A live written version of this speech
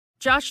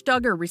Josh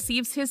Duggar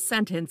receives his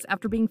sentence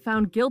after being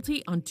found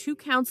guilty on 2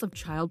 counts of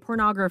child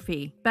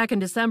pornography. Back in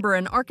December,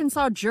 an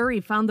Arkansas jury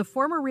found the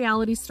former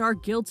reality star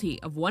guilty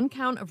of 1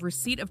 count of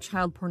receipt of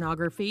child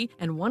pornography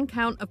and 1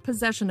 count of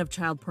possession of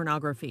child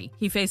pornography.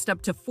 He faced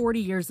up to 40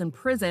 years in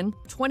prison,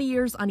 20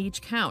 years on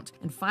each count,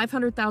 and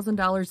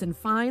 $500,000 in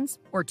fines,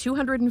 or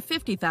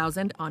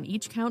 $250,000 on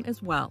each count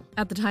as well.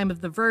 At the time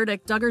of the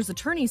verdict, Duggar's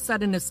attorney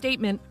said in a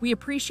statement, "We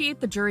appreciate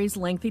the jury's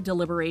lengthy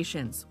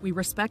deliberations. We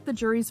respect the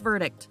jury's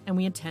verdict, and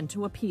we intend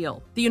to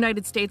appeal." The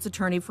United States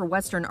Attorney for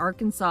Western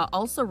Arkansas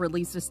also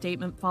released a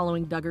statement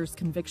following Duggar's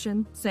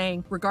conviction,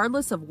 saying,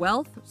 "Regardless of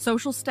wealth,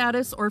 social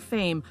status, or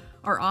fame,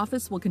 our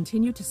office will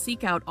continue to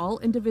seek out all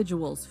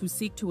individuals who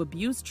seek to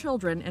abuse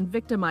children and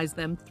victimize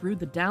them through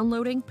the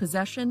downloading,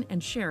 possession,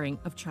 and sharing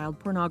of child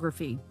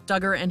pornography."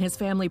 Duggar and his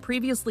family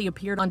previously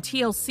appeared on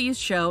TLC's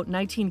show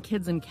 19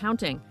 Kids and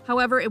Counting.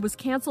 However, it was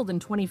canceled in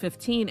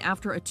 2015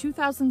 after a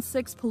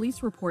 2006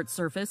 police report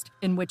surfaced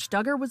in which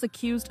Duggar was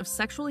accused of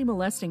sexually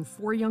molesting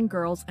 4 young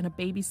girls and a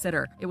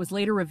babysitter. It was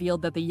later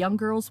revealed that the young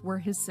girls were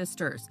his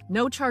sisters.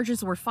 No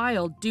charges were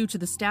filed due to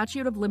the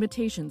statute of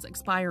limitations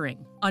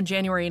expiring. On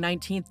January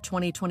 19,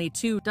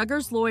 2022,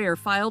 Duggar's lawyer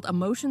filed a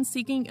motion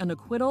seeking an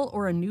acquittal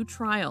or a new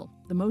trial.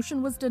 The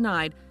motion was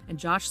denied, and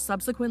Josh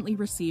subsequently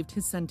received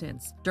his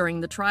sentence.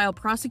 During the trial,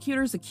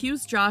 prosecutors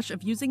accused Josh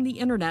of using the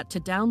internet to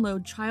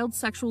download child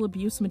sexual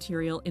abuse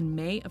material in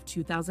May of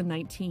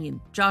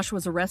 2019. Josh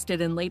was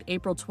arrested in late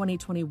April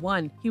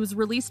 2021. He was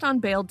released on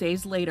bail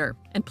days later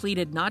and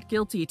pleaded not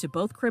guilty to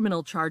both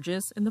criminal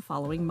charges in the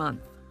following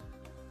month.